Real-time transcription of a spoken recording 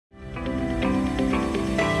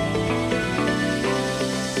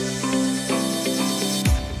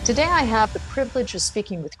Today, I have the privilege of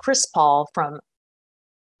speaking with Chris Paul from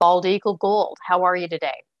Bald Eagle Gold. How are you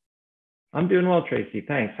today? I'm doing well, Tracy.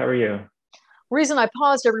 Thanks. How are you? Reason I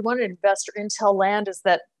paused everyone in Investor Intel land is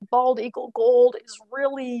that Bald Eagle Gold is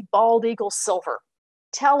really Bald Eagle Silver.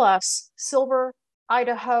 Tell us, Silver,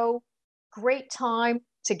 Idaho, great time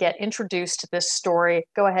to get introduced to this story.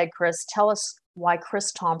 Go ahead, Chris. Tell us why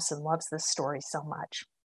Chris Thompson loves this story so much.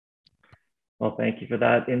 Well, thank you for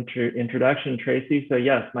that introduction, Tracy. So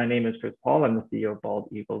yes, my name is Chris Paul. I'm the CEO of Bald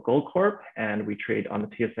Eagle Gold Corp, and we trade on the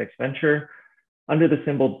TSX Venture under the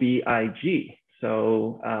symbol BIG.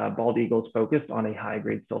 So Bald Eagle is focused on a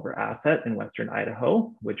high-grade silver asset in Western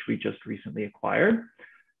Idaho, which we just recently acquired.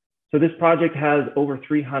 So this project has over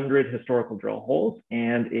 300 historical drill holes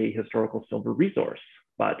and a historical silver resource,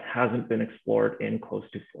 but hasn't been explored in close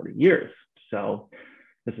to 40 years. So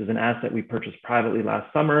this is an asset we purchased privately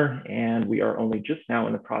last summer, and we are only just now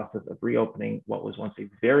in the process of reopening what was once a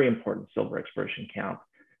very important silver exploration camp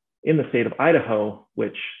in the state of Idaho,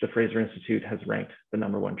 which the Fraser Institute has ranked the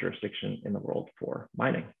 #1 jurisdiction in the world for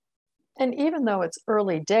mining. And even though it's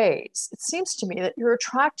early days, it seems to me that you're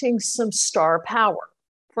attracting some star power.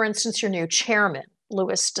 For instance, your new chairman,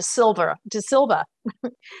 Luis da Silva.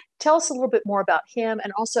 Tell us a little bit more about him.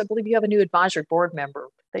 And also, I believe you have a new advisory board member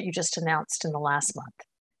that you just announced in the last month.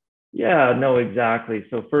 Yeah, no, exactly.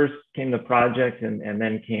 So first came the project and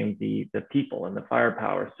then came the people and the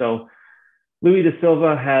firepower. So Louis da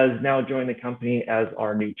Silva has now joined the company as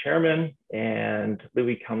our new chairman, and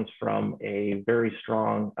Louis comes from a very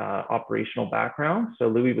strong operational background. So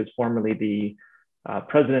Louis was formerly the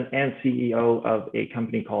president and CEO of a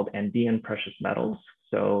company called Andean Precious Metals.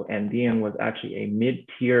 So Andean was actually a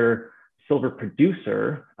mid-tier silver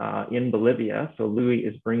producer in Bolivia. So Louis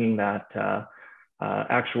is bringing that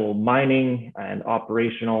actual mining and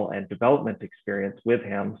operational and development experience with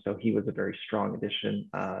him. So he was a very strong addition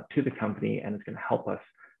to the company and is going to help us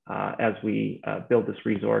as we build this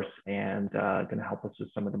resource and going to help us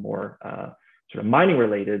with some of the more sort of mining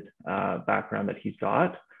related background that he's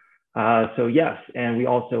got. So yes, and we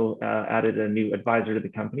also added a new advisor to the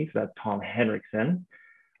company. So that's Tom Henriksen.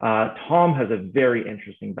 Tom has a very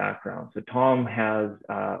interesting background. So Tom has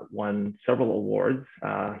won several awards.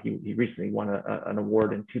 He recently won an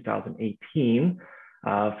award in 2018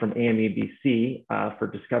 from AMEBC for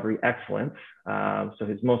discovery excellence. So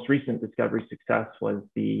his most recent discovery success was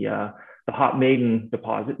the Hot Maiden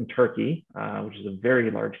deposit in Turkey, which is a very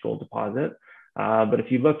large gold deposit. But if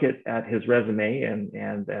you look at his resume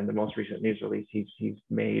and the most recent news release, he's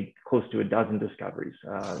made close to a dozen discoveries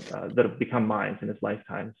that have become mines in his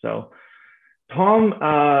lifetime. So Tom,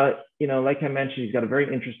 like I mentioned, he's got a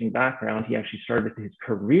very interesting background. He actually started his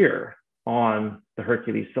career on the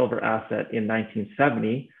Hercules silver asset in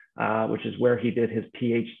 1970, which is where he did his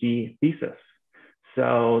PhD thesis.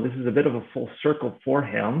 So this is a bit of a full circle for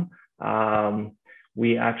him.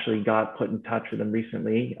 We actually got put in touch with him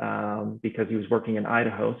recently because he was working in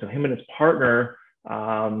Idaho. So him and his partner,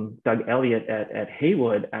 Doug Elliott at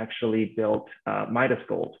Haywood, actually built Midas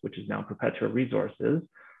Gold, which is now Perpetua Resources.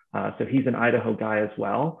 So he's an Idaho guy as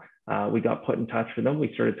well. We got put in touch with him.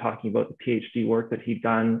 We started talking about the PhD work that he'd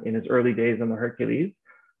done in his early days on the Hercules.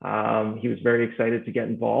 He was very excited to get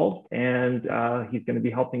involved, and he's going to be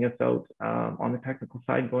helping us out on the technical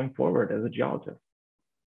side going forward as a geologist.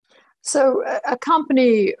 So, a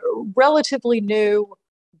company relatively new,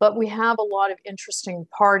 but we have a lot of interesting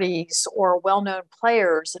parties or well-known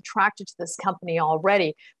players attracted to this company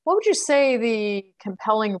already. What would you say the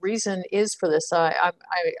compelling reason is for this? I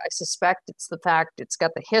suspect it's the fact it's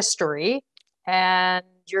got the history, and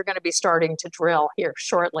you're going to be starting to drill here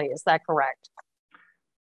shortly. Is that correct?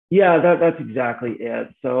 Yeah, that's exactly it.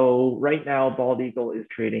 So right now, Bald Eagle is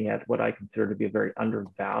trading at what I consider to be a very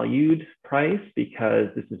undervalued price because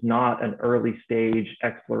this is not an early stage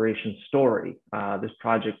exploration story. This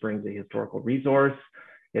project brings a historical resource.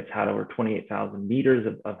 It's had over 28,000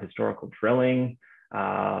 meters of historical drilling,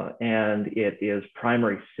 and it is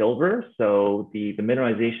primary silver. So the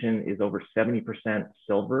mineralization is over 70%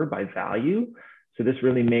 silver by value. So this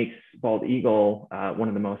really makes Bald Eagle one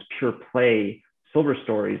of the most pure play silver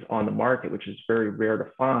stories on the market, which is very rare to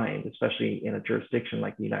find, especially in a jurisdiction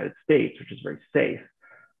like the United States, which is very safe.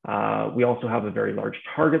 We also have a very large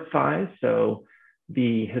target size. So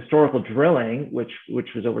the historical drilling, which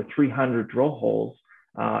was over 300 drill holes,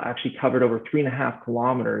 actually covered over 3.5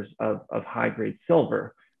 kilometers of high-grade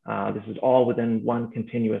silver. This is all within one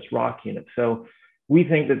continuous rock unit. So we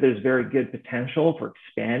think that there's very good potential for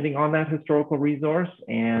expanding on that historical resource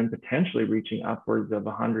and potentially reaching upwards of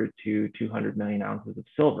 100 to 200 million ounces of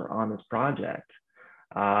silver on this project.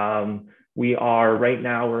 We are right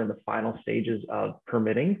now, we're in the final stages of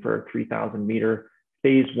permitting for a 3,000 meter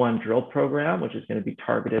phase 1 drill program, which is going to be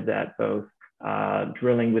targeted at both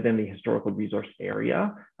drilling within the historical resource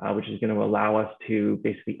area, which is going to allow us to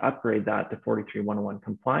basically upgrade that to 43101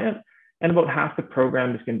 compliant. And about half the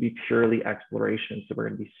program is going to be purely exploration. So we're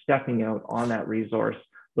going to be stepping out on that resource,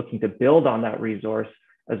 looking to build on that resource,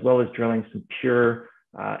 as well as drilling some pure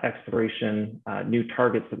exploration, new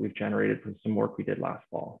targets that we've generated from some work we did last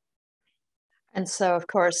fall. And so, of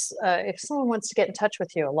course, if someone wants to get in touch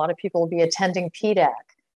with you, a lot of people will be attending PDAC.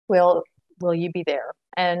 Will you be there?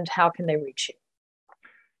 And how can they reach you?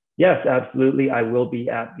 Yes, absolutely. I will be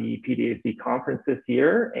at the PDAC conference this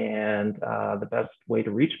year. And the best way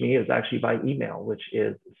to reach me is actually by email, which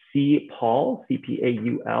is cpaul,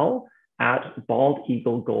 C-P-A-U-L, at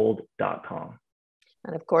baldeaglegold.com.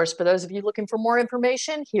 And of course, for those of you looking for more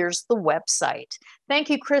information, here's the website. Thank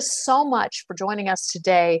you, Chris, so much for joining us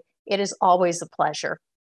today. It is always a pleasure.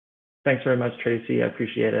 Thanks very much, Tracy. I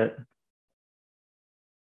appreciate it.